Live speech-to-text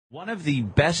One of the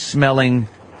best smelling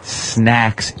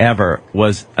snacks ever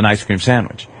was an ice cream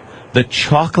sandwich. The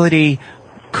chocolatey,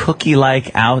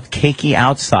 cookie-like cakey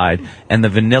outside and the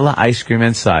vanilla ice cream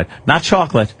inside. Not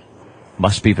chocolate.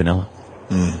 Must be vanilla.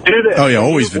 Do this. Oh, yeah,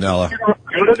 always vanilla.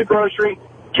 Go to the grocery,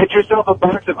 get yourself a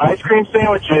box of ice cream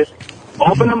sandwiches,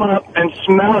 open them up, and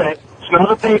smell it. Smell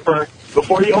the paper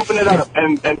before you open it up,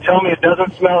 and tell me it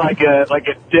doesn't smell like a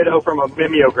ditto from a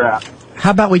mimeograph.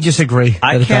 How about we just agree?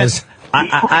 I can't.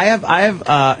 I have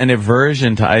an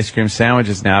aversion to ice cream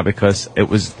sandwiches now because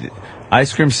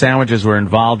ice cream sandwiches were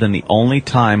involved in the only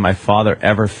time my father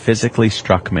ever physically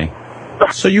struck me.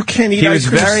 So you can't eat ice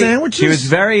cream sandwiches? He was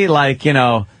very,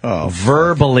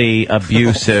 verbally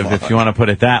abusive, if you want to put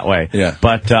it that way. Yeah.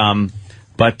 But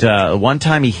one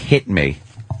time he hit me.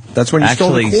 That's when you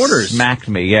stole the quarters. Smacked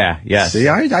me, yes. See,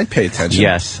 I'd pay attention.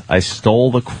 Yes, I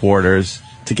stole the quarters.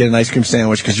 To get an ice cream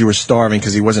sandwich because you were starving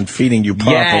because he wasn't feeding you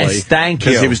properly. Yes, thank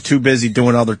you. Because he was too busy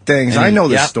doing other things. I know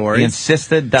this story. He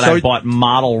insisted that I bought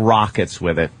model rockets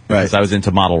with it because I was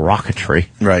into model rocketry.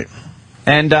 Right.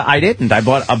 And I didn't. I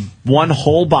bought one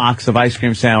whole box of ice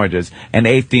cream sandwiches and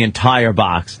ate the entire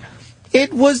box.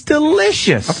 It was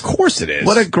delicious. Of course it is.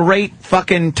 What a great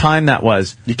fucking time that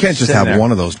was. You can't just have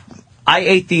one of those. I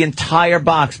ate the entire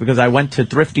box because I went to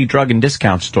Thrifty Drug and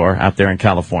Discount Store out there in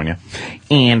California.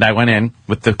 And I went in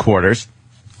with the quarters.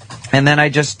 And then I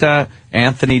just,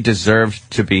 Anthony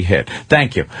deserved to be hit.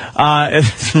 Thank you.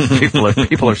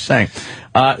 People are saying.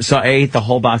 So I ate the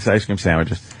whole box of ice cream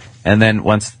sandwiches. And then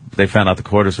once they found out the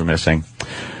quarters were missing,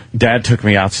 Dad took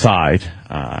me outside,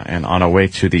 and on our way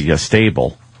to the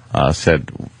stable,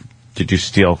 said, "Did you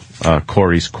steal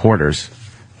Corey's quarters?"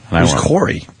 And Who's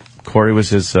Corey? Corey was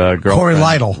his girlfriend. Corey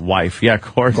Lytle. Wife. Yeah,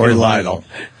 Corey Lytle.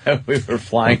 We were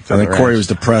flying to I think Corey was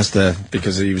depressed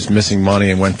because he was missing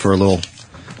money and went for a little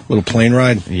plane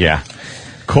ride. Yeah.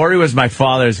 Corey was my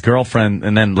father's girlfriend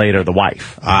and then later the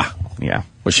wife. Ah. Yeah.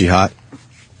 Was she hot?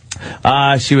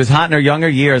 She was hot in her younger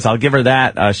years. I'll give her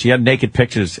that. She had naked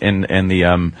pictures in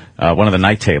the one of the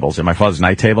night tables, in my father's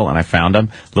night table, and I found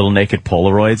them. Little naked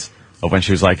Polaroids of when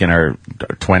she was like in her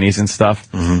 20s and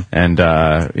stuff. Mm-hmm. And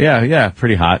yeah,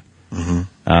 pretty hot.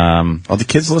 Mm-hmm. Are the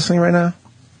kids listening right now?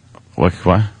 What?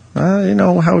 You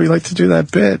know how we like to do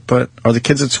that bit, but are the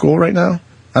kids at school right now?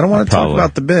 I don't want to talk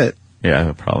about the bit.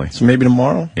 Yeah, probably. So maybe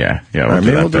tomorrow? Yeah. All right,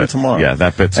 maybe we'll do it tomorrow. Yeah,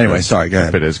 that bit's anyway, good. Sorry, go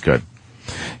ahead. That bit is good.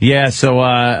 Yeah, so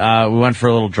we went for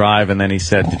a little drive, and then he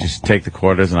said, "Did you take the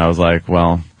quarters?" And I was like,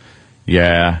 "Well,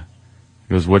 yeah."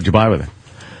 He goes, "What'd you buy with it?"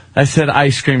 I said,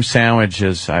 "Ice cream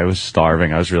sandwiches. I was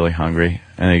starving. I was really hungry."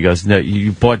 And he goes, "No,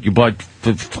 you bought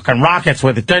fucking rockets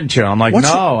with it, didn't you?" I'm like,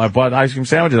 "No, I bought ice cream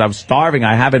sandwiches. I was starving.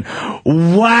 I haven't."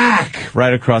 Whack!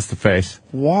 Right across the face.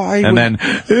 Why? And then,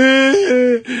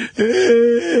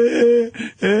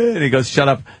 and he goes, "Shut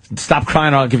up. Stop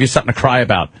crying or I'll give you something to cry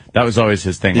about." That was always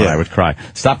his thing when I would cry.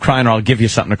 "Stop crying or I'll give you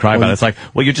something to cry about." It's like,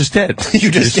 well, you just did. You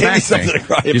just gave me something to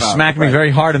cry about. You smacked me very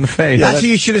hard in the face. That's what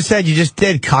you should have said. You just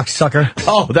did, cocksucker.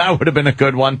 Oh, that would have been a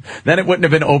good one. Then it wouldn't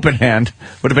have been open hand.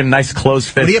 Would have been nice closed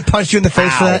fist. Would he have punched you in the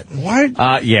face for that?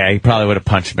 Why? Yeah, he probably would have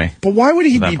punched me. But why would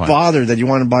he be bothered that you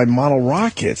want to buy model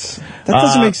rockets? That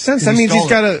doesn't make sense. That means he's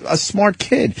got a smart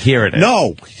kid. Here it is.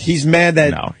 No, he's mad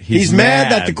that he's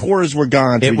mad that the quarters were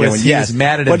gone. He was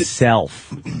mad at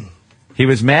himself. He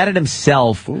was mad at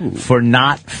himself for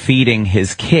not feeding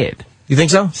his kid. You think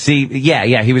so? See,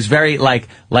 yeah. He was very, like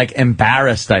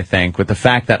embarrassed, I think, with the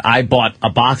fact that I bought a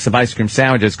box of ice cream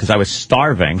sandwiches because I was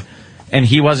starving, and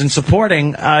he wasn't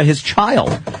supporting his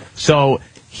child. So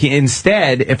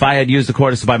instead, if I had used the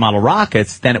quarters to buy model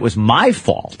rockets, then it was my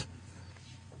fault.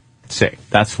 See,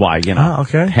 that's why,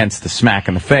 hence the smack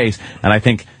in the face. And I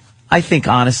think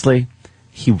honestly,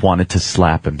 he wanted to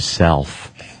slap himself.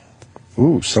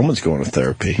 Ooh, someone's going to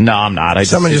therapy. No, I'm not.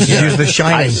 Someone just used The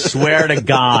Shining. I swear to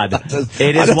God.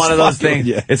 It is one of those things.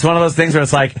 Yeah. It's one of those things where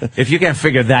it's like, if you can't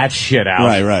figure that shit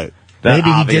out. Right. Maybe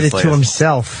he did it to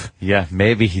himself. Yeah,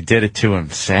 maybe he did it to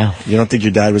himself. You don't think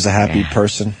your dad was a happy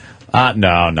person?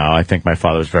 No. I think my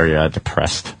father was very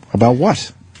depressed. About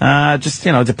what? Just,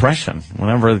 depression.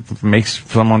 Whatever makes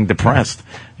someone depressed.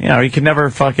 He could never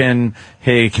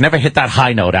hit that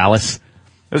high note, Alice.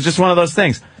 It was just one of those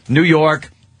things. New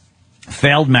York.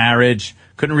 Failed marriage,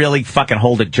 couldn't really fucking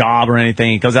hold a job or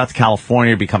anything. He goes out to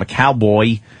California to become a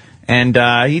cowboy, and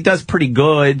he does pretty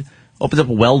good. Opens up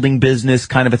a welding business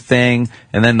kind of a thing,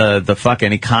 and then the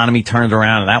fucking economy turned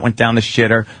around, and that went down the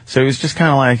shitter. So he was just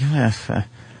kind of like...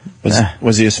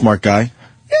 Was he a smart guy?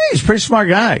 Yeah, he's a pretty smart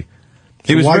guy.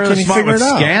 He was really smart with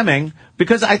scamming,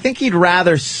 because I think he'd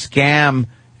rather scam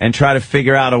and try to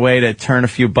figure out a way to turn a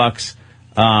few bucks.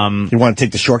 You want to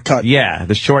take the shortcut? Yeah,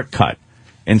 the shortcut.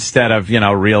 instead of,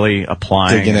 really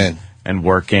applying. Digging in. And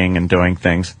working and doing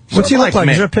things. What's he look like?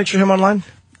 Me. Is there a picture of him online?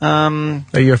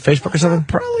 Are you on Facebook or something?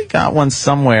 Probably got one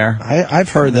somewhere. I've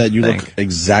heard that you look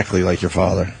exactly like your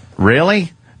father.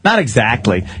 Really? Not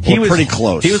exactly. He was pretty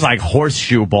close. He was like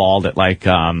horseshoe bald at like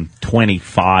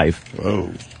 25.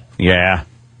 Whoa. Yeah.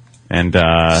 And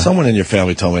someone in your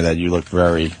family told me that you look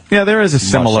very. Yeah, there is a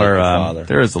similar. Like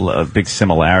there is a big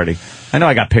similarity. I know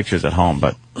I got pictures at home,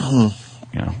 but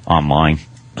online.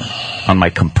 On my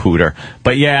computer.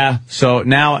 But yeah, so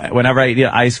now whenever I eat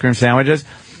ice cream sandwiches,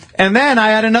 and then I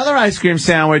had another ice cream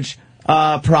sandwich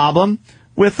problem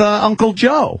with Uncle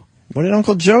Joe. What did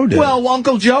Uncle Joe do? Well,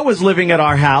 Uncle Joe was living at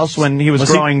our house when he was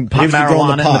growing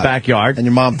marijuana in the backyard. And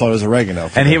your mom thought it was oregano.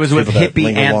 And he was with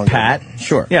hippie Aunt Pat.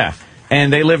 Sure. Yeah.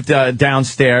 And they lived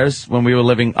downstairs when we were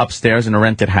living upstairs in a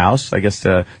rented house, I guess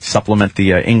to supplement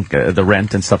the the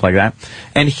rent and stuff like that.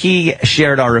 And he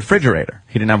shared our refrigerator.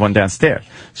 He didn't have one downstairs.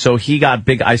 So he got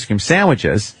big ice cream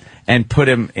sandwiches and put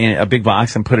him in a big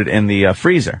box and put it in the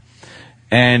freezer.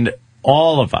 And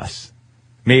all of us,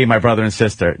 me, my brother, and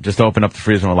sister, just opened up the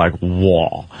freezer and were like,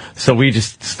 whoa. So we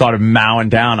just started mowing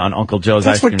down on Uncle Joe's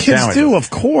ice cream sandwiches. That's what kids do, of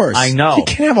course. I know. You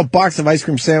can't have a box of ice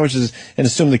cream sandwiches and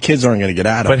assume the kids aren't going to get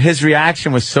at them. But his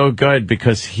reaction was so good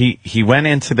because he went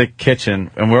into the kitchen,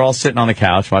 and we're all sitting on the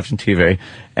couch watching TV,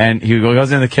 and he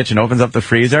goes into the kitchen, opens up the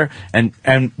freezer,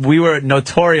 and we were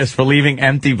notorious for leaving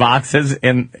empty boxes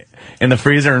in the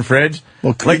freezer and fridge.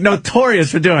 Well,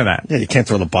 notorious for doing that. Yeah, you can't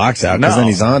throw the box out because then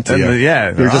he's on to you.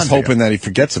 Yeah, you're just hoping that he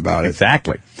forgets about it.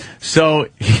 Exactly. So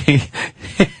he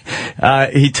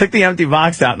took the empty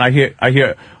box out, and I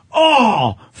hear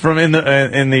oh from in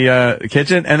the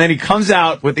kitchen, and then he comes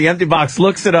out with the empty box,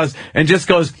 looks at us, and just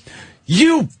goes,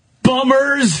 "You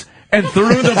bummers." And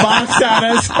threw the box at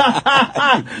us.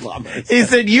 He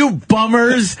said, "You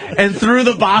bummers," and threw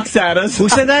the box at us. Who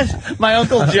said that? My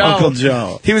Uncle Joe. Uncle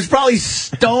Joe. He was probably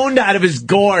stoned out of his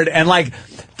gourd, and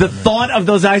the thought of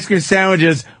those ice cream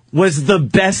sandwiches was the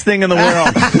best thing in the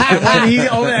world. And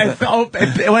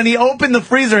when he opened the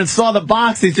freezer and saw the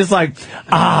box, he's just like,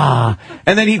 ah.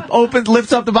 And then he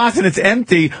lifts up the box, and it's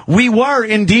empty. We were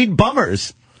indeed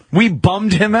bummers. We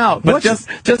bummed him out, but just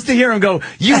to hear him go,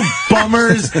 "You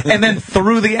bummers," and then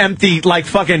threw the empty,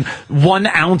 fucking 1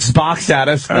 ounce box at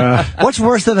us. What's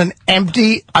worse than an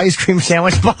empty ice cream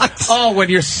sandwich box? Oh, when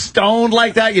you're stoned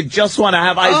like that, you just want to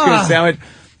have ice cream sandwich,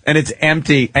 and it's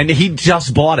empty, and he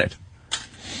just bought it.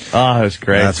 Oh, it was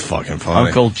great. That's fucking funny.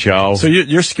 Uncle Joe. So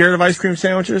you're scared of ice cream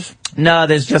sandwiches? No,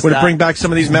 there's just... Would it bring back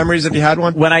some of these memories if you had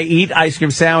one? When I eat ice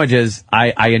cream sandwiches,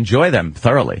 I enjoy them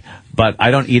thoroughly. But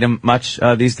I don't eat them much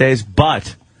these days.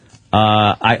 But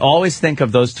I always think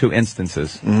of those two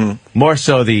instances. Mm-hmm. More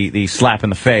so the slap in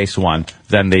the face one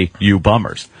than the "you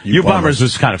bummers." You bummers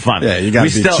was kind of fun. Yeah, you got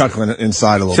to be chuckling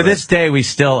inside a little bit. To this day, we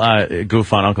still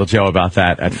goof on Uncle Joe about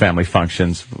that at family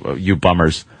functions. You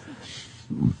bummers.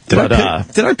 Did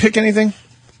I pick anything?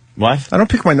 What? I don't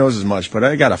pick my nose as much, but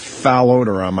I got a foul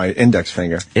odor on my index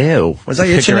finger. Ew. Was I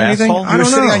itching anything? I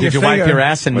don't know. Did you wipe your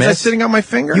ass and miss? Was I sitting on my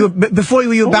finger? Before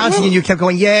you were bouncing and you kept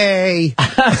going, yay.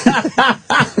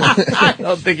 I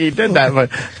don't think he did that, but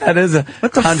that is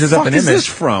what the fuck is this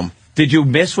from? Did you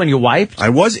miss when you wiped? I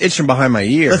was itching behind my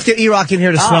ear. Let's get E-Rock in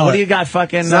here to smell what it. do you got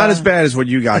fucking... It's not as bad as what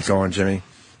you got going, Jimmy.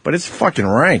 But it's fucking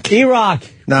rank. E-Rock.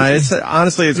 Nah, it's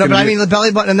honestly, it's no, gonna but I mean the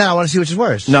belly button and now I want to see which is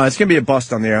worse. No, it's going to be a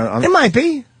bust on the air. It might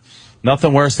be.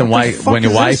 Nothing worse than when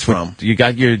you wipe. You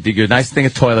got your nice thing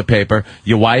of toilet paper.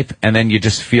 You wipe, and then you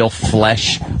just feel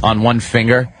flesh on one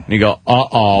finger. And you go,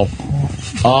 uh-oh.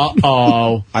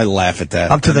 I laugh at that.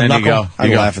 Up to the knuckle.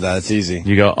 I laugh at that. It's easy.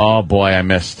 You go, oh, boy, I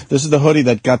missed. This is the hoodie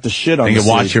that got the shit on and the you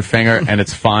watch your finger, and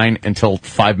it's fine until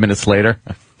 5 minutes later.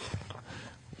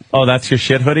 Oh, that's your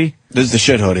shit hoodie? This is the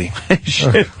shit hoodie.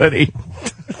 Shit hoodie.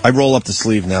 I roll up the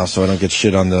sleeve now so I don't get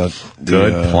shit on the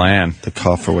Good plan. The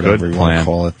cuff or whatever you want to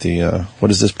call it. The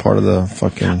what is this part of the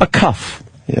fucking... A cuff.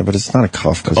 Yeah, but it's not a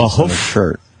cuff because it's not a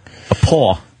shirt. A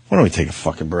paw. Why don't we take a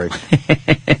fucking break?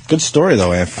 Good story,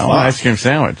 though, Ann. I want an ice cream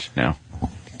sandwich now.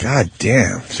 God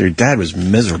damn. So your dad was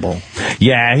miserable.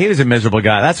 Yeah, he was a miserable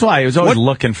guy. That's why he was always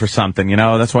looking for something,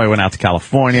 That's why he went out to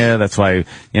California. That's why,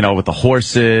 with the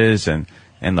horses and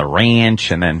the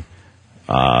ranch and then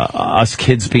us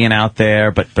kids being out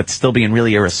there, but still being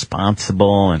really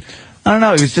irresponsible. And I don't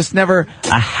know, he was just never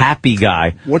a happy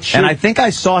guy. And I think I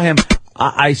saw him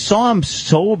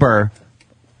sober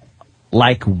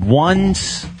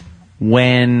once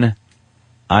when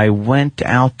I went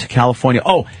out to California.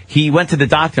 Oh, he went to the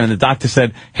doctor, and the doctor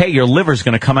said, "Hey, your liver's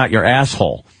going to come out your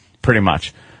asshole," pretty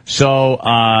much. So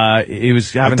he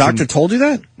was having. The doctor told you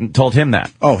that? Told him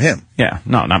that. Oh, him. Yeah,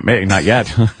 no, not me, not yet.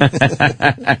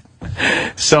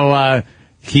 So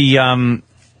he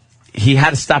had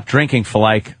to stop drinking for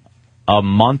like a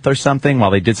month or something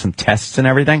while they did some tests and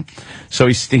everything. So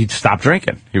he stopped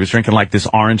drinking. He was drinking like this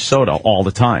orange soda all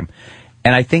the time.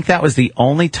 And I think that was the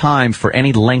only time for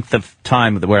any length of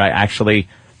time where I actually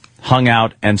hung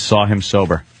out and saw him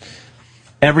sober.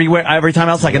 Every time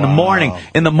else, like in the morning.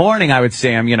 In the morning, I would see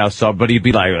him, so, but he'd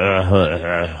be like,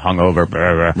 hungover.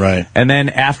 Blah, blah. Right. And then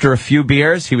after a few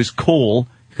beers, he was cool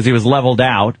because he was leveled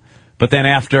out. But then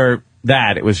after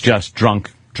that, it was just drunk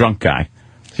guy.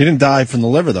 He didn't die from the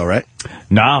liver, though, right?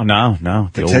 No.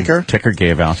 The ticker? Ticker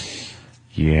gave out.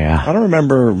 Yeah. I don't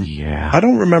remember. Yeah. I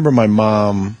don't remember my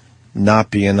mom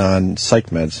not being on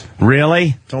psych meds.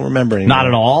 Really? Don't remember anymore. Not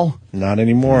at all? Not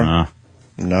anymore.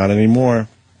 Not anymore.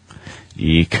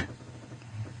 Eek.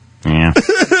 Yeah.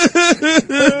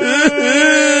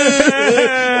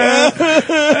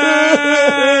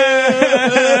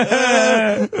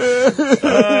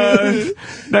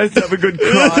 Nice to have a good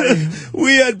cry.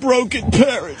 We had broken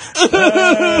parents.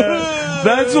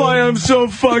 That's why I'm so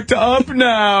fucked up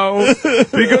now.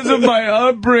 Because of my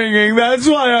upbringing. That's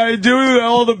why I do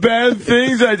all the bad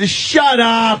things. I just shut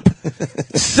up.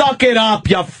 Suck it up,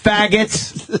 you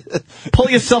faggots. Pull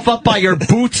yourself up by your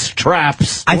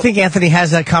bootstraps. I think Anthony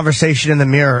has that conversation in the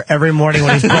mirror every morning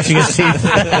when he's brushing his teeth.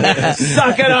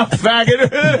 Suck it up,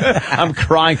 faggot. I'm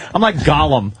crying. I'm like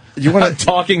Gollum. I'm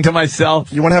talking to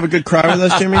myself. You want to have a good cry with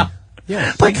us, Jimmy?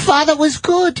 Yeah. But Father was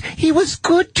good. He was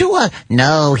good to us.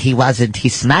 No, he wasn't. He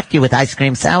smacked you with ice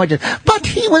cream sandwiches. But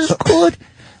he was good.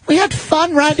 We had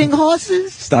fun riding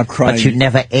horses. Stop crying. But you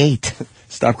never ate.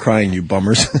 Stop crying, you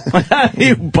bummers.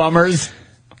 You bummers.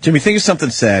 Jimmy, think of something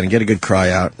sad and get a good cry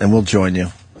out, and we'll join you.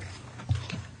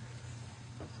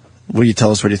 Will you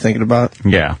tell us what you're thinking about?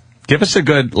 Yeah. Give us a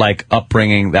good,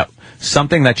 upbringing,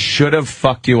 something that should have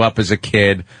fucked you up as a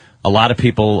kid. A lot of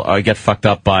people get fucked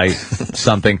up by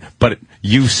something, but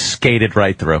you skated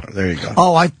right through. There you go.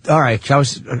 Oh, all right.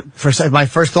 My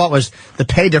first thought was the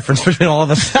pay difference between all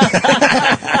of us.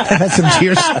 I had some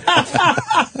tears.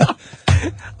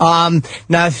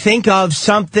 Now think of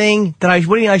something that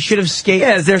I should have skated.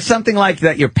 Yeah, is there something like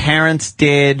that your parents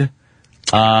did,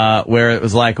 where it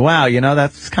was like, wow,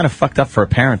 that's kind of fucked up for a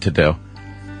parent to do?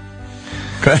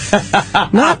 You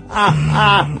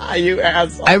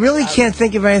asshole. I really can't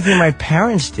think of anything my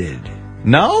parents did.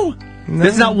 No?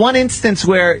 There's not one instance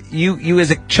where you as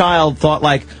a child thought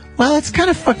well, it's kind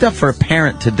of fucked up for a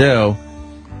parent to do.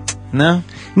 No?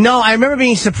 No, I remember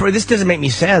being surprised. This doesn't make me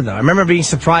sad, though. I remember being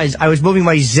surprised. I was moving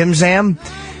my Zim Zam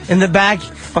in the back.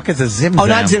 Fuck is a Zim Zam? Oh,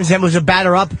 not Zim Zam. It was a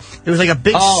batter up. It was like a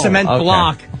big cement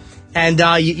block. And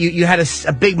you had a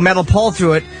big metal pole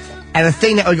through it. And a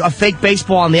fake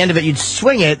baseball on the end of it, you'd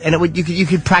swing it, and you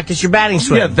could practice your batting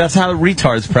swing. Yeah, that's how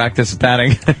retards practice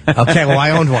batting. Okay, well,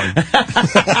 I owned one.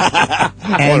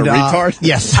 And, a retard?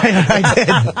 Yes, I did.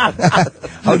 I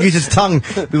would use his tongue.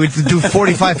 We would do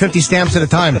 45, 50 stamps at a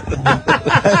time.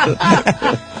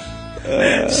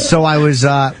 So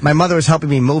my mother was helping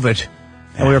me move it,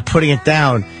 and we were putting it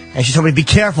down, and she told me, be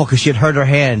careful, because she had hurt her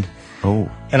hand.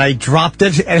 Oh. And I dropped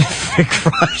it, and it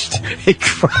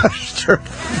crushed her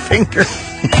finger.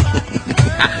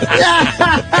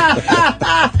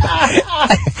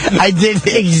 I did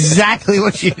exactly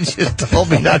what she just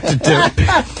told me not to do.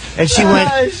 And she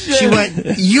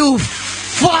went, you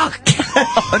fuck!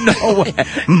 No way.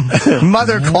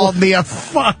 Mother called me a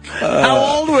fuck. How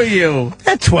old were you?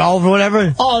 At 12 or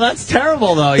whatever. Oh, that's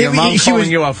terrible, though. Your mom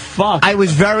calling you a fuck. I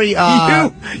was very, You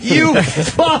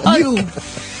fuck! You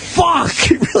fuck!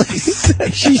 She really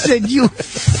said. She said, you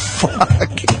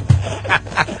fuck.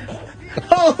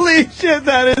 Holy shit,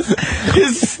 that is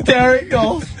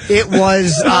hysterical. It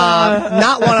was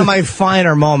not one of my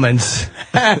finer moments.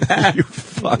 You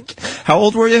fuck. How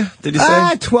old were you, did you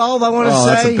say? 12, I want to say. Oh,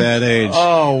 that's a bad age.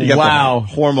 Oh, you got wow. the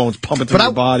hormones pumping through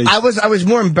your body. I was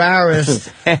more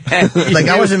embarrassed.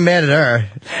 I wasn't mad at her.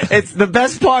 It's the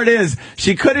best part is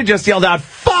she could have just yelled out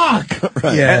fuck,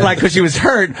 right. Yeah, because she was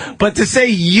hurt. But to say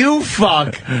you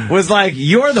fuck was like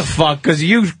you're the fuck because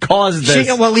you caused this.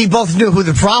 Well, we both knew who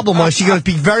the problem was. She goes,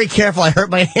 "Be very careful." I hurt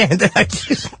my hand, and I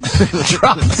just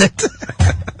dropped it.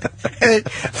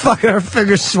 And fucking her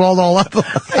fingers swelled all up.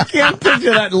 I can't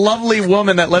picture that lovely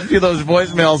woman that left you those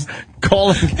voicemails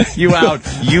calling you out.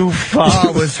 You fuck. Oh,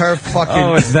 it was her fucking.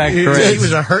 Oh, is that great? He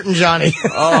was a hurting Johnny.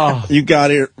 Oh, you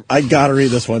got it. I got to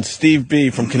read this one. Steve B.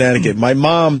 from Connecticut. My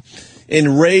mom,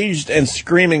 enraged and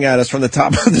screaming at us from the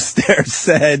top of the stairs,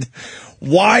 said,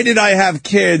 Why did I have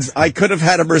kids? I could have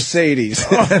had a Mercedes.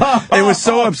 It was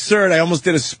so absurd. I almost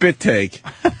did a spit take.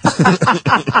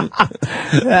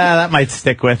 That might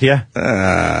stick with you.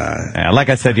 Yeah, like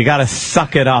I said, you got to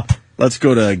suck it up. Let's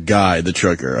go to Guy, the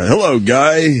trucker. Hello,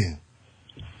 Guy.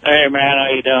 Hey, man, how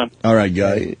you doing? All right,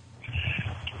 Guy.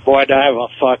 Boy, do I have a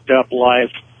fucked up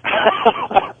life.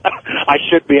 I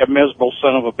should be a miserable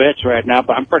son of a bitch right now,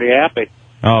 but I'm pretty happy.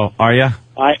 Oh, are you?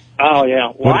 Oh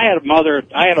yeah. Well, I had a mother.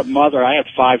 I had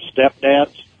 5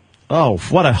 stepdads. Oh,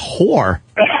 what a whore.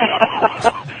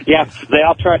 Yeah, they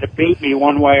all tried to beat me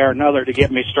one way or another to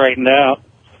get me straightened out.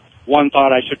 One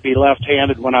thought I should be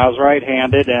left-handed when I was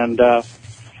right-handed, and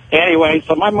anyway,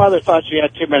 so my mother thought she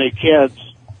had too many kids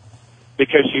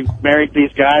because she married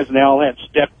these guys and they all had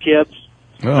stepkids.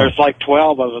 Oh. There's like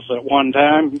 12 of us at one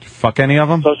time. Fuck any of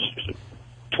them? So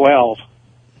 12.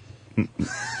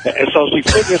 And so she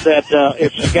figured that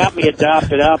if she got me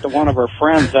adopted out to one of her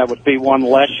friends, that would be one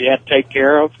less she had to take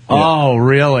care of. Oh,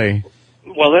 really?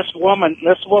 Well, this woman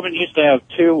used to have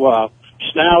 2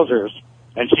 schnauzers,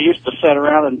 and she used to sit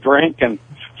around and drink and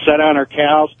sit on her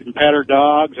couch and pet her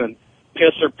dogs and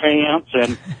piss her pants.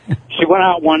 And she went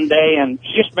out one day and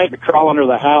she just made me crawl under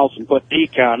the house and put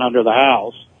decon under the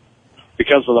house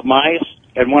because of the mice.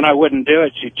 And when I wouldn't do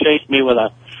it, she'd chase me with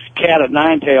a cat of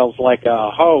nine tails like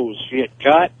a hose. She had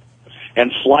cut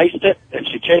and sliced it, and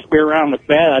she chased me around the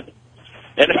bed.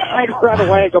 And I'd run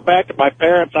away and go back to my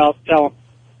parents' house and tell them,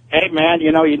 hey, man,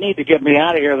 you need to get me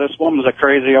out of here. This woman's a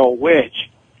crazy old witch.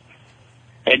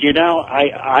 And,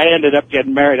 I ended up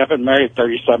getting married. I've been married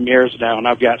 30-some years now, and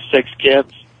I've got 6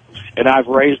 kids, and I've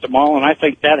raised them all, and I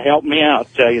think that helped me out,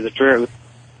 to tell you the truth,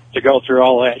 to go through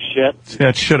all that shit.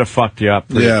 That should have fucked you up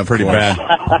pretty bad.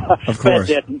 Of course.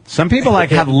 It didn't. Some people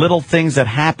have little things that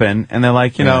happen, and they're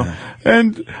like,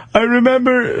 and I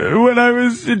remember when I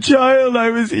was a child, I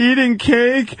was eating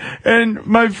cake, and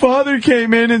my father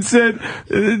came in and said,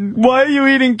 why are you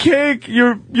eating cake?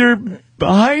 Your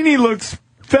hiney looks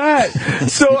fat.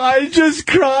 So I just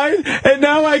cried, and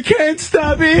now I can't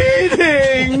stop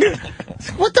eating.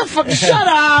 What the fuck? Shut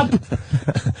up!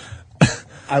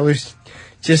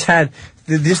 Just had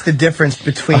the difference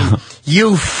between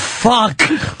you fuck.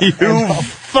 You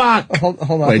fuck. Hold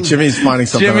on. Wait, Jimmy's finding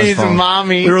something on his Jimmy's phone.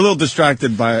 mommy. We were a little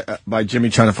distracted by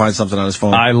Jimmy trying to find something on his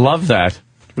phone. I love that.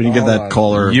 We didn't give that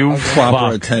caller You proper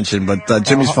fuck. attention, but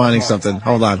Jimmy's finding something.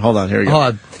 Hold on. Here we go.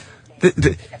 Hold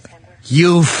on.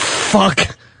 You fuck.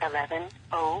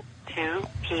 11:02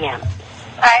 p.m.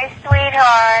 Hi,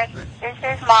 sweetheart. This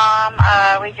is Mom.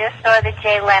 We just saw the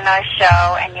Jay Leno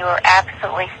show, and you were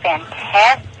absolutely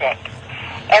fantastic.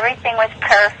 Everything was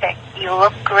perfect. You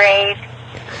look great.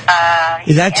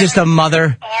 Is that just a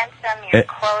mother? Handsome. Your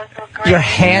clothes look great. You're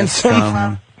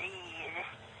handsome.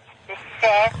 The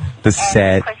set. The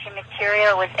set. Of course, your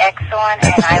material was excellent,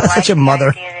 and I liked Such a the mother.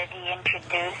 idea that he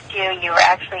introduced you. You were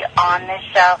actually on the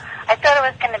show. I thought it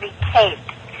was going to be taped.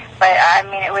 But, I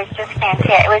mean, it was just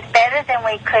fantastic. It was better than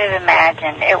we could have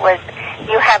imagined.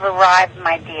 You have arrived,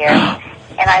 my dear.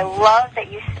 And I love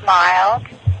that you smiled.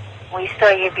 We saw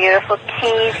your beautiful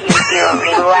teeth. You were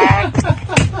relaxed.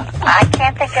 I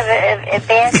can't think of a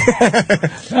bad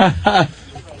thing.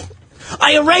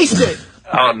 I erased it.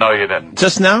 Oh, no, you didn't.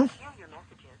 Just now?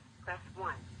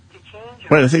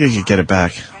 Wait, I think I could get it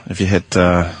back if you hit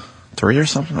 3 or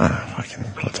something. I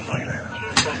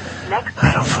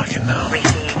don't fucking know.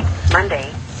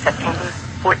 Monday, September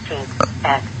 14th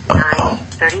at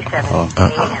 9:37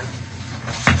 a.m.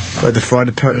 But the fraud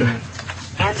department.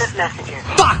 End of messages.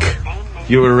 Fuck.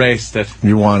 You erased it.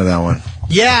 You wanted that one.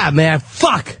 Yeah, man.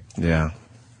 Fuck. Yeah.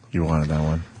 You wanted that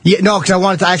one. Yeah, no,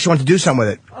 because I actually wanted to do something with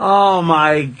it. Oh,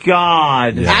 my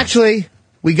God. Yeah. Actually,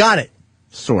 we got it.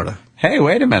 Sorta. Hey,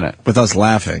 wait a minute. With us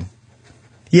laughing.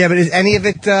 Yeah, but is any of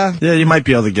it... Yeah, you might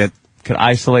be able to get... Could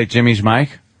isolate Jimmy's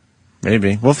mic?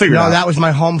 Maybe. We'll figure it out. No, that was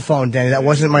my home phone, Danny. That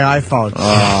wasn't my iPhone.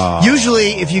 Oh.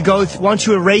 Usually, if you go... once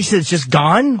you erase it, it's just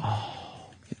gone.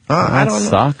 I don't know.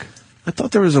 Suck. I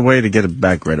thought there was a way to get it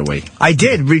back right away. I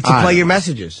did, to play your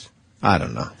messages. I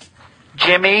don't know.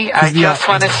 Jimmy, I just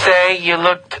want to say you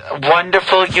looked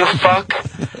wonderful, you fuck.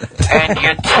 And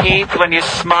your teeth, when you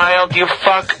smiled, you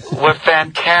fuck, were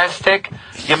fantastic.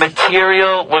 Your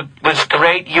material was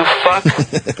great, you fuck.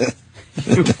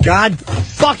 God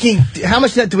fucking... How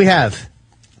much of that do we have?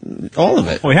 All of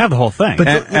it. Well, we have the whole thing. But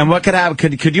and what could happen?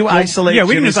 Could you isolate Yeah,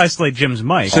 we can Jimmy's... just isolate Jim's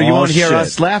mic. So you won't hear shit.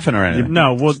 us laughing or anything?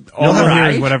 No, all we'll hear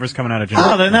is whatever's coming out of Jim's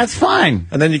Oh, then that's fine.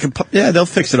 And then you can... they'll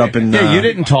fix it up in... Yeah, you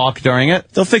didn't talk during it.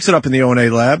 They'll fix it up in the O&A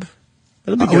lab.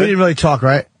 It'll be We good. didn't really talk,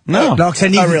 right? No. No, because I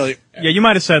need... Not really. Yeah, you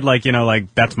might have said, like,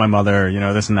 that's my mother,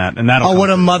 this and that. And that'll Oh, come what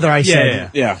a through. mother I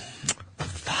said. Yeah. Yeah.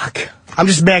 Fuck. I'm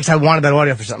just mad 'cause I wanted that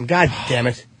audio for something. God damn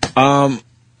it.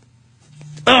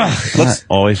 Let's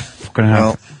always fucking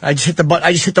have. I just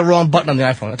hit the wrong button on the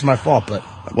iPhone. That's my fault, but.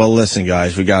 Well, listen,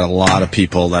 guys, we got a lot of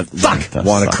people that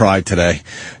want to cry today.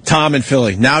 Tom in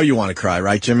Philly, now you want to cry,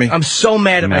 right, Jimmy? I'm so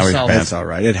mad at myself. That's all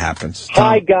right. It happens.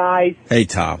 Hi, guys. Hey,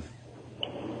 Tom.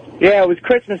 Yeah, it was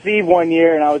Christmas Eve one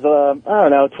year, and I was,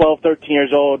 12, 13 years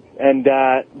old, and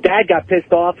Dad got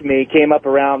pissed off at me. He came up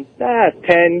around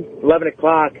 10, 11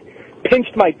 o'clock,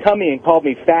 pinched my tummy and called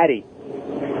me fatty.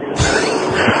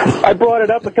 I brought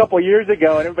it up a couple years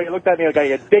ago, and everybody looked at me like I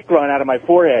had a dick run out of my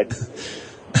forehead.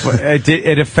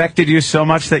 It affected you so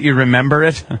much that you remember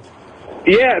it?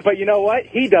 Yeah, but you know what?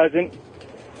 He doesn't.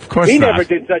 Of course he not. Never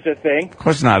did such a thing. Of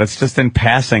course not. It's just in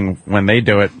passing when they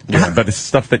do it, but it's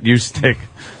stuff that you sticks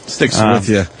with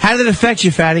you. How did it affect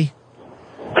you, fatty?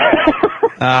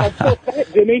 I'm still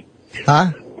fat, Jimmy.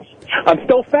 Huh? I'm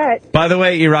still fat. By the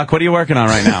way, E-Rock, what are you working on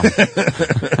right now?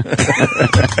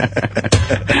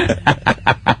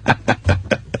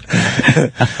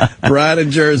 Brad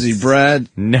in Jersey. Brad.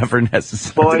 Never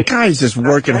necessary. The guy's just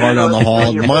working hard on the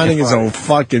hall, minding his own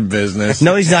fucking business.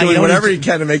 No, he's not. Doing whatever he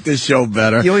can to make this show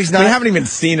better. He's not. We haven't even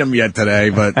seen him yet today,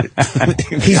 but I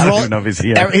don't even know if he's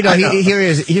here. Here he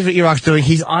is. Here's what E-Rock's doing.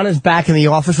 He's on his back in the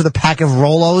office with a pack of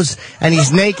Rolos, and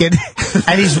he's naked,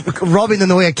 and he's rubbing them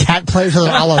the way a cat plays with an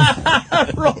olive.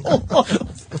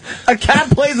 A cat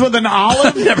plays with an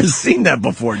olive? Never seen that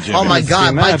before, Jimmy. Oh, my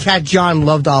God. My cat John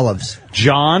loved olives.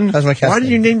 John? That's my cat. Why did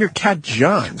you name your cat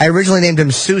John? I originally named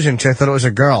him Susan because I thought it was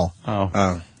a girl.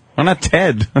 Oh. Why not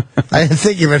Ted? I didn't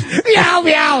think of it. Meow,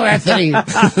 meow, Anthony.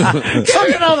 Suck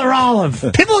another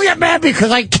olive. People get mad because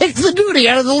I kicked the duty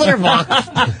out of the litter box.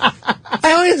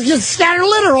 I always just scatter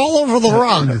litter all over the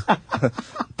rug.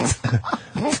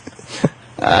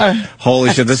 Holy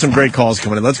shit, there's some great calls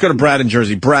coming in. Let's go to Brad in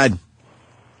Jersey. Brad.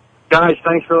 Guys,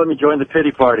 thanks for letting me join the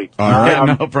pity party. All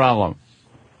right. No problem.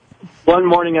 One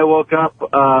morning I woke up,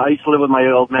 I used to live with my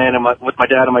old man and with my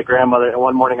dad and my grandmother, and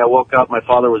one morning I woke up, my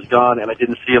father was gone, and I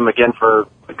didn't see him again for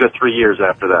a good 3 years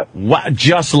after that. What?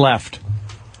 Just left?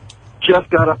 Just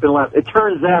got up and left. It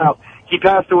turns out he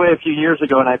passed away a few years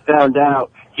ago, and I found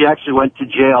out he actually went to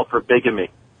jail for bigamy.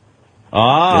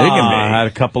 Oh, bigamy. Had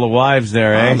a couple of wives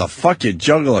there, eh? How the fuck you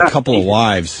juggle a couple of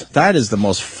wives? That is the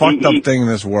most fucked up thing in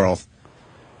this world.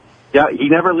 Yeah, he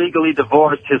never legally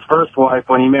divorced his first wife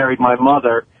when he married my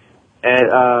mother.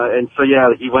 And so, yeah,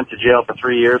 he went to jail for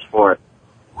 3 years for it.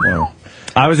 Wow.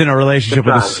 I was in a relationship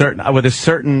with a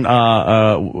certain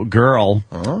girl,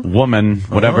 woman,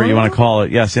 whatever you want to call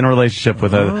it. Yes, in a relationship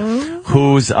with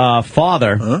whose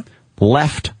father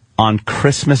left on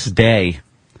Christmas Day,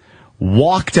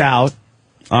 walked out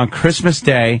on Christmas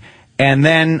Day, and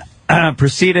then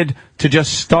proceeded to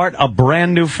just start a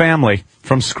brand new family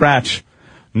from scratch.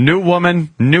 New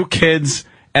woman, new kids,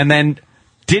 and then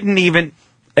didn't even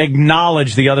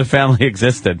acknowledge the other family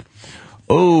existed.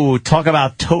 Oh, talk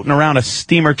about toting around a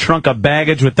steamer trunk of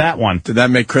baggage with that one. Did that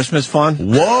make Christmas fun?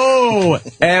 Whoa!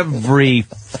 Every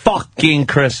fucking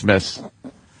Christmas.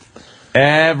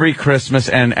 Every Christmas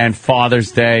and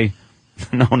Father's Day.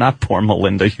 No, not poor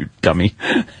Melinda, you dummy.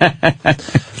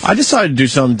 I decided to do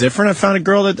something different. I found a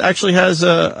girl that actually has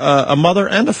a mother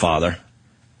and a father.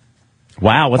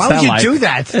 Wow, what's that like? Why would you do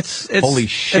that? It's holy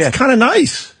shit. It's kind of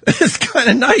nice. It's kind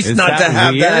of nice not to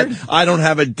have weird? that. I don't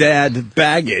have a dad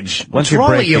baggage. Once you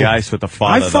break the ice with the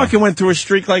father, I fucking went through a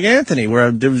streak like Anthony, where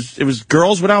it was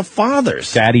girls without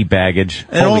fathers. Daddy baggage.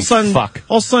 And Holy all of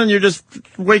a sudden you're just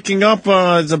waking up.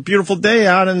 It's a beautiful day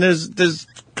out, and it's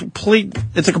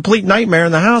a complete nightmare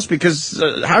in the house because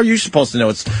how are you supposed to know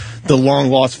it's the long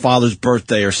lost father's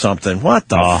birthday or something? What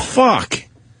the fuck?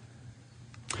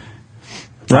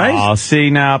 Right? Oh, see,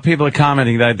 now people are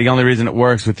commenting that the only reason it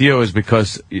works with you is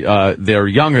because they're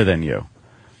younger than you.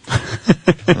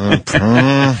 We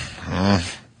don't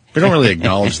really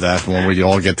acknowledge that when we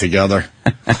all get together.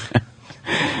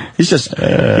 He's just...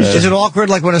 Is it awkward,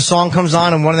 like when a song comes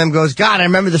on and one of them goes, God, I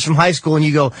remember this from high school, and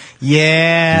you go,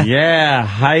 yeah. Yeah,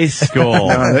 high school.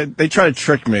 No, they try to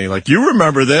trick me. Like, you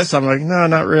remember this? I'm like, no,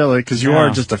 not really, because you are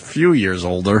just a few years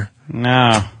older.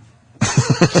 No.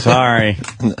 Sorry.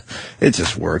 It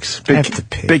just works.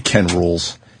 Big Ken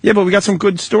rules. Yeah, but we got some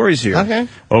good stories here. Okay.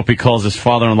 Opie calls his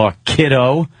father-in-law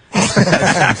kiddo.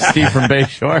 Steve from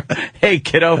Bayshore. Hey,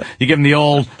 kiddo. You give him the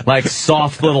old,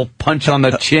 soft little punch on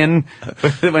the chin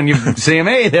when you see him.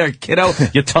 Hey there, kiddo.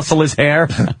 You tussle his hair.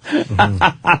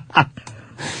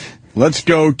 Let's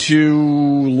go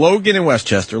to Logan in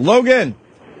Westchester. Logan.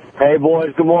 Hey,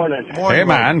 boys. Good morning. Hey,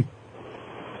 man.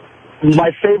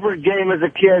 My favorite game as a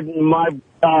kid,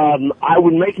 I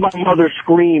would make my mother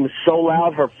scream so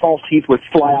loud her false teeth would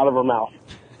fly out of her mouth.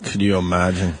 Could you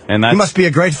imagine? And He must be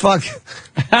a great fuck.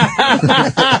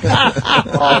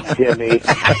 Oh, Jimmy.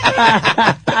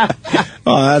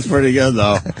 Oh, that's pretty good,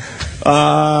 though.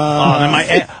 Then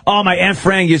my Aunt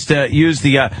Fran used to use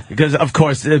the because of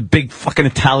course the big fucking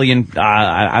Italian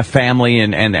family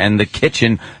and the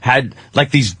kitchen had like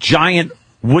these giant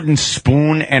wooden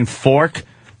spoon and fork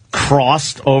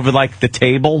crossed over like the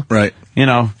table, right? You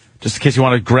know, just in case you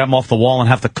want to grab them off the wall and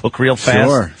have to cook real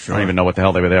fast. Sure. I don't even know what the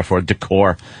hell they were there for,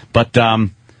 decor. But I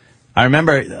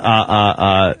remember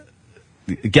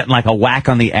getting like a whack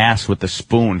on the ass with the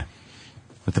spoon,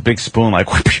 with the big spoon,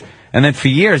 like whoosh. And then for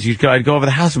years, I'd go over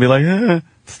the house and be like,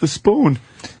 it's the spoon.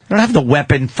 I don't have the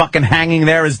weapon fucking hanging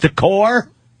there as decor.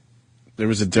 There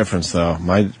was a difference, though.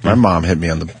 My mom hit me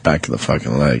on the back of the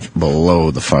fucking leg,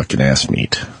 below the fucking ass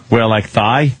meat. Where, like,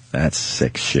 thigh? That's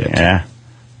sick shit. Yeah.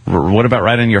 What about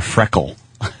right on your freckle?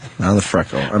 On the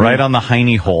freckle. Right on the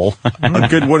hiney hole. A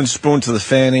good wooden spoon to the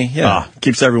fanny. Yeah.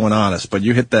 Keeps everyone honest. But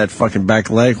you hit that fucking back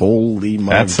leg, holy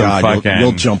my God.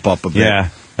 You'll jump up a bit. Yeah.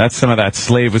 That's some of that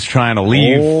slave was trying to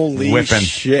leave. Holy whipping.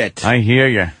 shit. I hear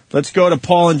you. Let's go to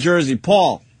Paul in Jersey.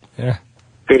 Paul. Yeah.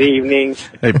 Good evening.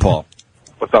 Hey, Paul.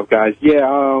 What's up, guys? Yeah,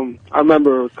 I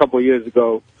remember a couple of years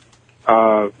ago,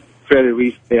 they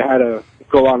had to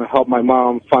go out and help my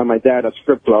mom find my dad at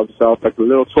strip clubs. So I was like a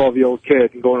little 12-year-old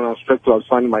kid going around strip clubs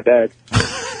finding my dad.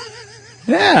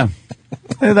 Yeah.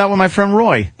 I did that with my friend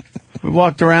Roy. We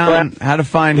walked around, had to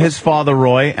find his father,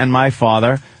 Roy, and my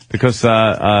father. Because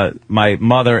my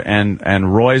mother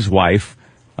and Roy's wife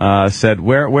said,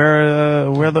 where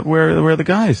are the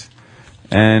guys?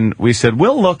 And we said,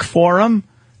 we'll look for them.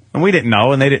 And we didn't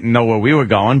know, and they didn't know where we were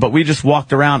going. But we just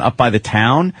walked around up by the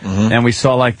town, and we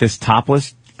saw like this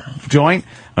topless joint,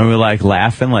 and we were like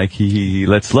laughing, like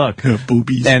let's look.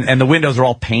 Boobies. And the windows are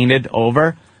all painted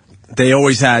over. They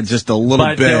always had just a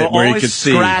little bit where you could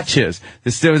see. Scratches.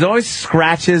 There was always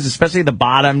scratches, especially the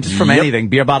bottom, just from anything,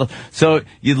 beer bottle. So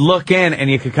you'd look in and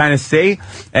you could kind of see.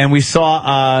 And we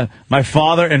saw my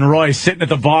father and Roy sitting at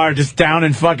the bar just down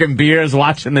in fucking beers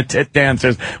watching the tit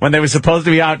dancers when they were supposed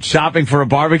to be out shopping for a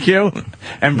barbecue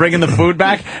and bringing the food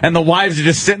back. And the wives are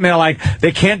just sitting there like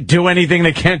they can't do anything.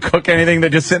 They can't cook anything. They're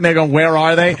just sitting there going, where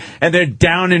are they? And they're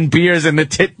down in beers in the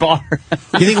tit bar.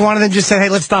 You think one of them just said, hey,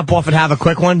 let's stop off and have a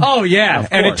quick one? Oh, yeah.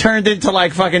 And it turned into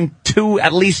like fucking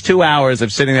at least 2 hours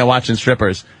of sitting there watching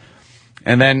strippers.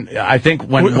 And then I think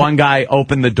when one guy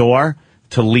opened the door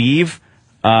to leave,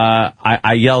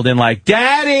 I yelled in like,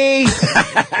 Daddy!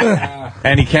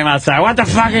 And he came outside. What the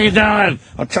fuck are you doing?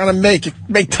 I'm trying to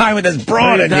make time with this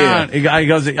broad in here. He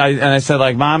goes, and I said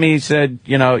like, Mommy said,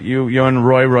 you know, you and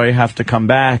Roy have to come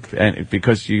back and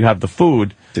because you have the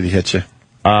food. Did he hit you?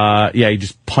 Yeah, he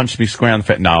just punched me square in the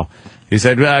face. No. He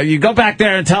said, you go back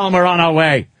there and tell him we're on our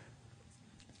way.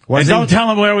 And don't tell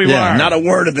him where we were. Not a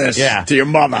word of this to your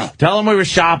mother. Tell him we were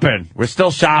shopping. We're still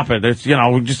shopping. There's, you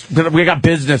know, we got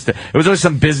business. It was always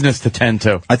some business to tend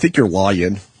to. I think you're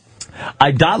lying.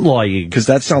 I got lying. Because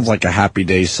that sounds like a Happy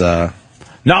Days.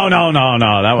 No.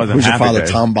 That wasn't Who's your Happy father,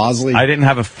 Days. Tom Bosley? I didn't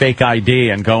have a fake ID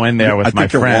and go in there with my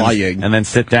friends and then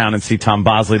sit down and see Tom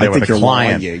Bosley there with a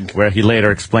client, where he later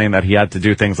explained that he had to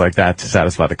do things like that to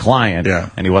satisfy the client. Yeah.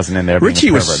 And he wasn't in there being Richie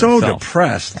a was so himself.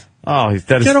 Depressed. Oh, he's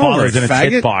dead. His father's in a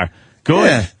tit bar. Good.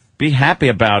 Yeah. Be happy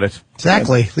about it.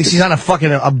 Exactly. At least he's on a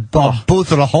fucking a booth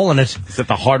with a hole in it. He's at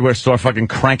the hardware store fucking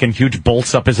cranking huge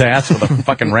bolts up his ass with a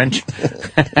fucking wrench.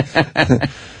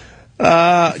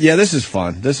 Yeah, this is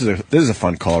fun. This is a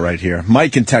fun call right here.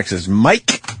 Mike in Texas.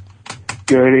 Mike.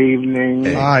 Good evening.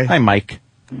 Hey. Hi, Mike.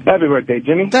 Happy birthday,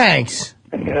 Jimmy. Thanks.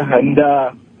 And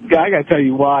I gotta tell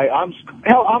you why. I'm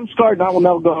scarred and I will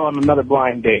never go on another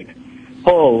blind date.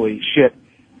 Holy shit.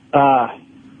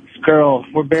 This girl,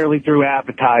 we're barely through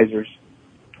appetizers.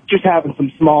 Just having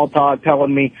some small talk,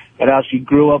 telling me that how she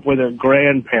grew up with her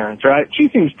grandparents, right? She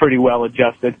seems pretty well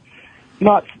adjusted.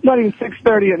 Not even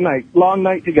 6:30 at night. Long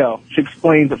night to go. She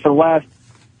explains that for the last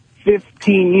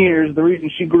 15 years, the reason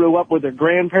she grew up with her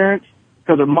grandparents,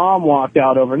 because her mom walked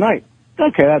out overnight.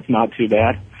 Okay, that's not too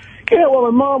bad. Yeah, well,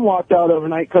 her mom walked out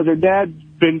overnight because her dad's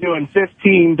been doing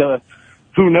 15 to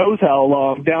who knows how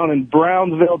long down in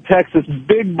Brownsville, Texas,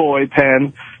 big boy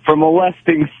pen for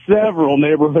molesting several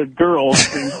neighborhood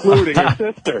girls, including her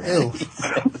sister.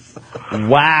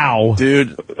 Wow.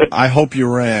 Dude, I hope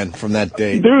you ran from that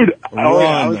date. Dude,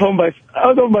 I was home by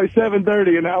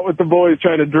 7:30 and out with the boys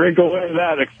trying to drink away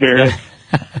that experience.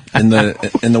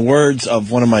 In the words of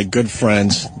one of my good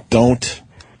friends, don't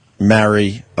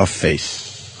marry a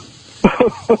face.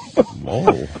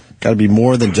 Whoa. Got to be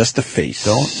more than just a face.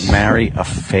 Don't marry a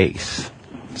face.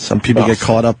 Some people get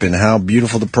caught up in how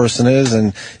beautiful the person is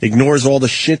and ignores all the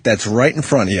shit that's right in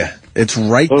front of you. It's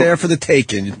right there for the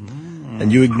taking.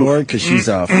 And you ignore it because she's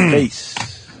a face.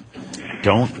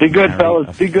 Don't be good,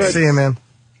 fellas. Be good. See you, man.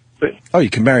 Oh, you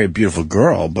can marry a beautiful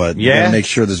girl, but you gotta make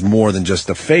sure there's more than just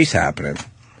the face happening.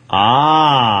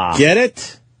 Ah. Get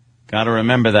it? Gotta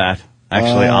remember that.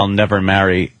 Actually, I'll never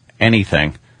marry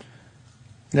anything.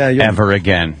 Ever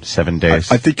again. 7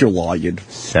 days. I think you're lying.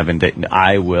 7 days.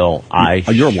 I will.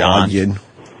 You're lying.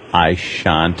 I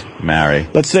shan't marry.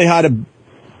 Let's say hi to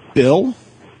Bill.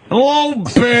 Hello,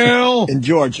 Bill. In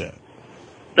Georgia.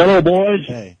 Hello, boys.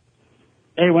 Hey.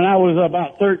 Hey, when I was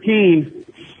about 13,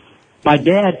 my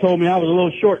dad told me I was a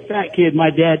little short, fat kid. My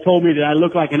dad told me that I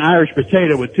looked like an Irish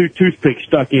potato with 2 toothpicks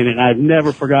stuck in it. I've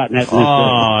never forgotten that.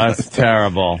 Oh, that's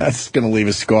terrible. That's going to leave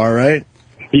a scar, right?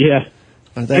 Yeah.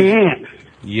 And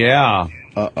yeah.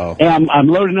 Uh-oh. And I'm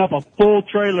loading up a full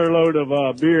trailer load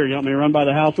of beer. You want me to run by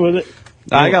the house with it?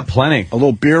 I got plenty. A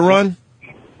little beer run?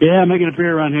 Yeah, I'm making a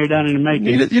beer run here down in the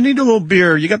Macon. You need a little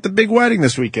beer. You got the big wedding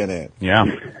this weekend, Ed. Yeah.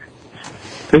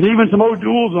 There's even some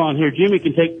O'Douls on here. Jimmy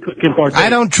can partake. I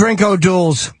don't drink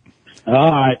O'Douls. All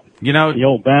right. You know, you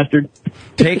old bastard.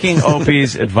 Taking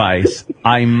Opie's advice,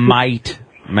 I might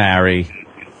marry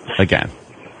again.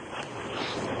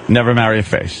 Never marry a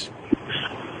face.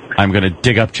 I'm going to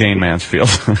dig up Jane Mansfield.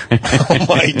 Oh,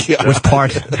 my God. Which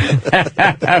part?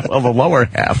 Well, the lower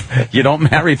half. You don't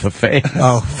marry the face.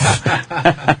 Oh.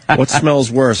 What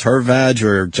smells worse, her vag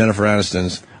or Jennifer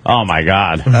Aniston's? Oh, my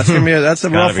God. That's going to be that's a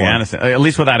rough one. Aniston. At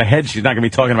least without a head, she's not going to be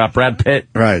talking about Brad Pitt.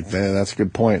 Right. That's a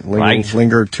good point. Right.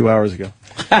 Linger 2 hours ago.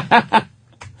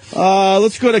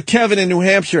 Let's go to Kevin in New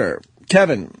Hampshire.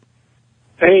 Kevin.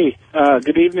 Hey,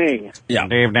 good evening. Yeah.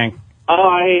 Good evening.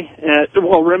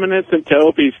 Reminiscent to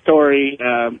Opie's story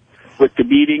with the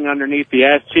beating underneath the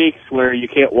ass cheeks where you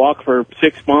can't walk for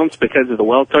 6 months because of the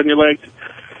welts on your legs.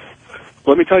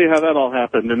 Let me tell you how that all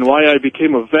happened and why I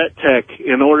became a vet tech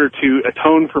in order to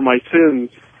atone for my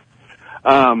sins.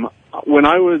 When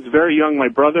I was very young, my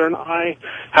brother and I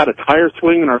had a tire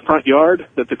swing in our front yard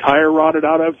that the tire rotted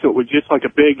out of, so it was just like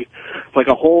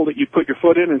a hole that you put your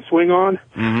foot in and swing on.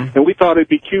 Mm-hmm. And we thought it'd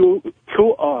be cool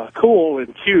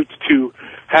and cute to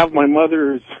have my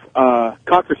mother's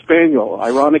Cocker Spaniel,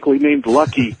 ironically named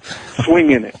Lucky,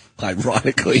 swing in it.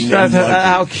 Ironically named Lucky.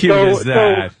 How cute is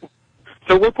that?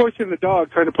 So we're pushing the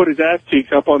dog, trying to put his ass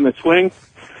cheeks up on the swing.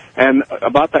 And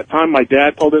about that time, my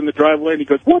dad pulled in the driveway, and he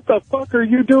goes, "What the fuck are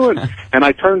you doing?" And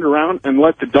I turned around and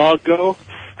let the dog go,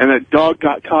 and the dog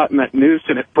got caught in that noose,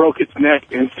 and it broke its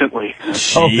neck instantly.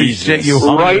 Holy shit, you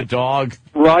hung the dog.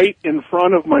 Right in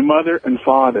front of my mother and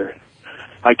father.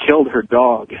 I killed her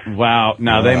dog. Wow.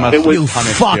 Now they must have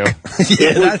punished you.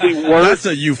 It was the worst. That's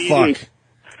a you beating. fuck.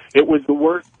 It was the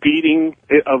worst beating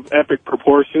of epic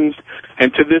proportions.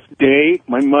 And to this day,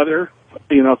 my mother,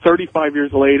 35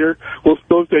 years later, will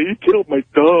still say, "You killed my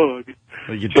dog."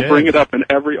 Well, you She'll did. bring it up in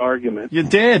every argument. You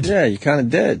did. Yeah, you kind of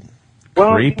did.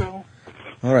 Well, Creep. All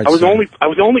right. I was so only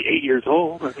 8 years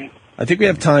old. I think we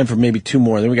have time for maybe 2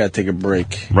 more, then we got to take a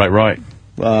break. Right.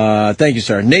 Thank you,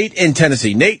 sir. Nate in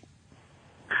Tennessee. Nate.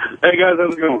 Hey guys,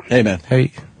 how's it going? Hey, man.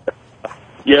 Hey.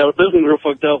 Yeah, this one's real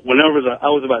fucked up. Whenever I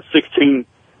was about 16,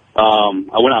 I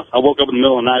woke up in the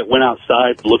middle of the night, went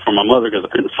outside to look for my mother because I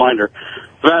couldn't find her.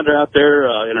 Found her out there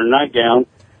in her nightgown.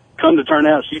 Come to turn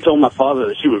out, she told my father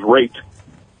that she was raped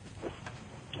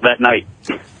that night.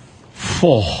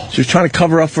 Oh. She was trying to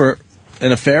cover up for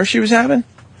an affair she was having?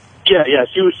 Yeah,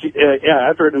 she was.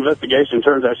 After an investigation,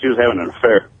 turns out she was having an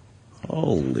affair.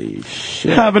 Holy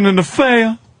shit. Having an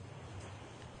affair.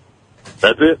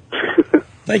 That's it.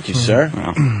 Thank you, sir.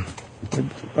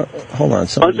 Hold on.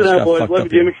 Something just got fucked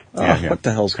up here. What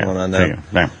the hell's going on there?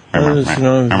 Are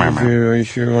you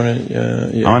sure you want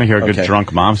to... I want to hear a good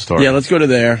drunk mom story. Yeah, let's go to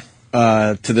there,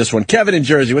 to this one. Kevin in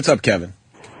Jersey. What's up, Kevin?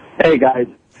 Hey, guys.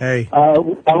 Hey.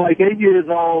 I'm like 8 years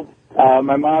old.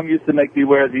 My mom used to make me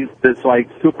wear this like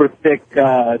super thick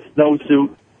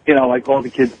snowsuit, like all the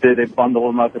kids did. They bundle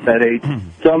them up at that age.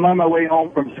 So I'm on my way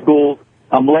home from school.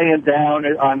 I'm laying down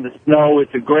on the snow.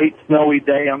 It's a great snowy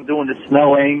day. I'm doing the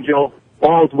snow angel.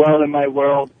 All's well in my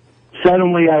world.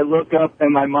 Suddenly I look up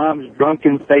and my mom's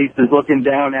drunken face is looking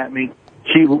down at me.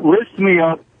 She lifts me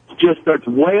up, just starts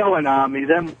wailing on me,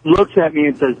 then looks at me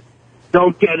and says,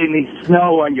 "Don't get any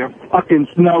snow on your fucking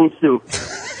snowsuit."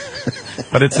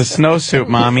 But it's a snowsuit,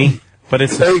 Mommy. But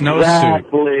it's a snowsuit.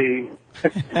 Exactly.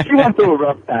 She went through a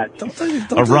rough patch.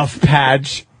 A rough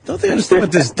patch. Don't they understand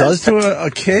what this does to a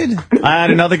kid? I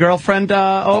had another girlfriend,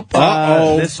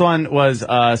 this one was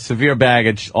severe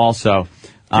baggage also.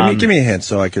 Give me a hint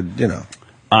so I could, No,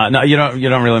 you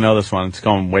don't really know this one. It's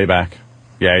going way back.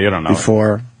 Yeah, you don't know.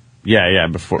 Before? Yeah,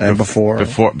 before. And before?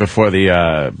 Before the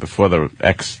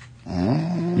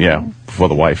Yeah, before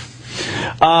the wife.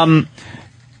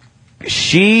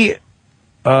 She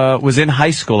was in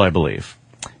high school, I believe.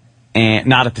 And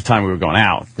not at the time we were going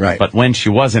out. Right. But when she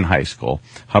was in high school,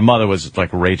 her mother was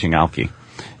like a raging alkie.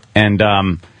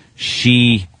 And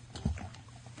she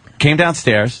came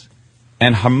downstairs,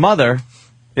 and her mother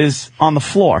is on the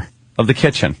floor of the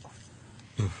kitchen.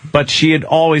 But she had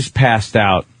always passed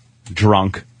out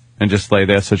drunk and just lay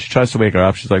there. So she tries to wake her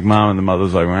up. She's like, Mom, and the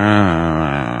mother's like,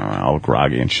 all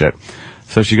groggy and shit.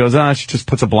 So she goes on, she just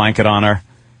puts a blanket on her, a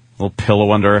little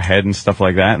pillow under her head and stuff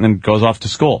like that, and then goes off to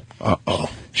school. Uh-oh.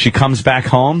 She comes back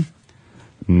home.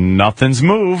 Nothing's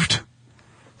moved.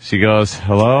 She goes,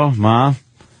 hello, Mom?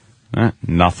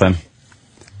 Nothing.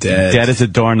 Dead as a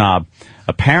doorknob.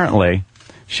 Apparently,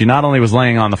 she not only was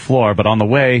laying on the floor, but on the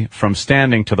way from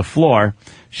standing to the floor,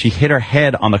 she hit her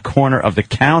head on the corner of the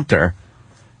counter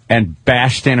and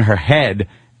bashed in her head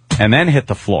and then hit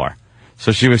the floor.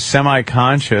 So she was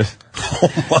semi-conscious.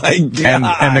 Oh, my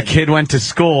God. And the kid went to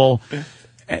school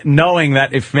knowing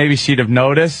that if maybe she'd have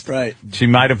noticed, right, she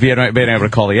might have been able to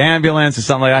call the ambulance or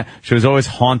something like that. She was always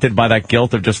haunted by that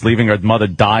guilt of just leaving her mother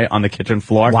die on the kitchen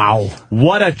floor. Wow.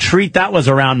 What a treat that was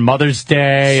around Mother's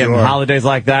Day and holidays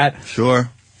like that. Sure.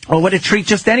 Or what a treat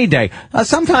just any day.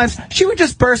 Sometimes she would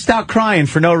just burst out crying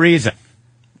for no reason.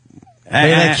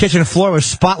 And that kitchen floor was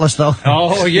spotless, though.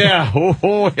 Oh, yeah.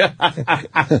 Oh, yeah.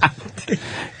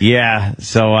 Yeah,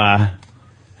 so,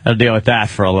 I'll deal with that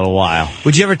for a little while.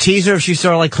 Would you ever tease her if she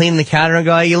started, like, cleaning the counter and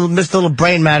go, hey, you missed a little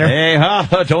brain matter? Hey,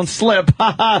 don't slip.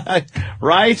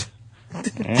 Right?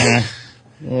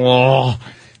 Oh.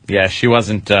 Yeah, she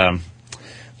wasn't,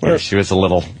 she was a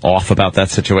little off about that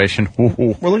situation.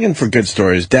 We're looking for good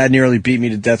stories. Dad nearly beat me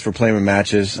to death for playing with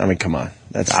matches. I mean, come on.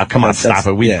 Stop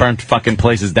it. We burnt fucking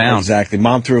places down. Exactly.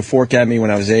 Mom threw a fork at me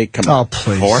when I was 8. Come on. Oh,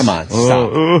 please. Come on.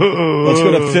 Stop. Let's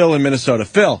go to Phil in Minnesota.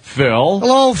 Phil.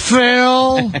 Hello,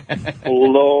 Phil.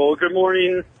 Hello. Good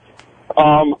morning.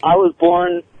 I was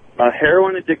born a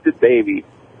heroin-addicted baby,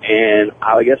 and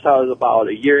I guess I was about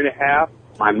a year and a half.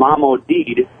 My mom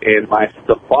OD'd, and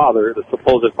the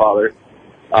supposed father,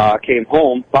 came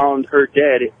home, found her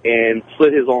dead, and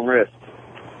slit his own wrist.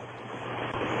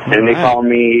 And they found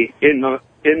me in the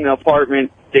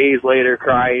apartment days later,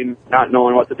 crying, not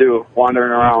knowing what to do,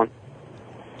 wandering around.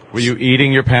 Were you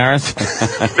eating your parents?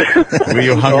 Were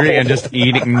you hungry and just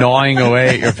gnawing away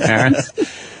at your parents?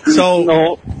 So,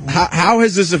 no. How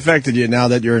has this affected you now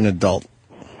that you're an adult?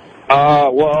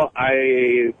 Well,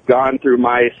 I've gone through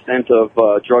my stint of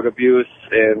drug abuse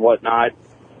and whatnot.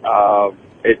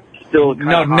 It's still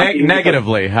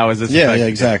negatively. How is this? Yeah,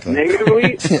 exactly. Negatively,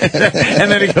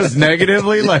 and then he goes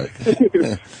negatively, like.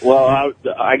 Well,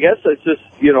 I guess it's just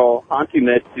haunting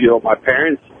that my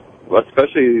parents,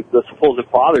 especially the supposed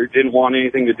father, didn't want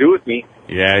anything to do with me.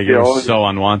 Yeah, you're so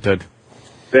unwanted.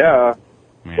 Yeah,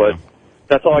 but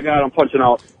that's all I got. I'm punching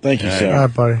out. Thank you, sir. All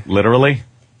right, buddy. Literally.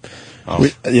 Oh,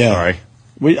 sorry.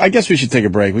 I guess we should take a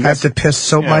break. I have to piss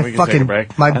so my fucking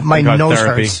my nose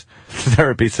hurts.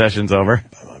 Therapy session's over.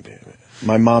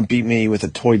 My mom beat me with a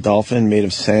toy dolphin made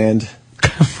of sand.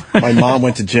 My mom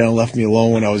went to jail and left me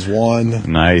alone when I was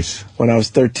 1. Nice. When I was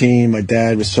 13, my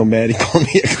dad was so mad he called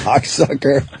me a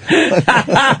cocksucker.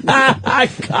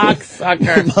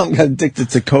 Cocksucker. My mom got addicted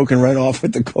to coke and ran off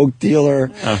with the coke dealer.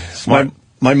 Oh, smart.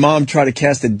 My mom tried to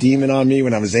cast a demon on me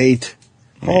when I was 8.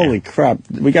 Holy crap.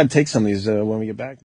 We got to take some of these when we get back.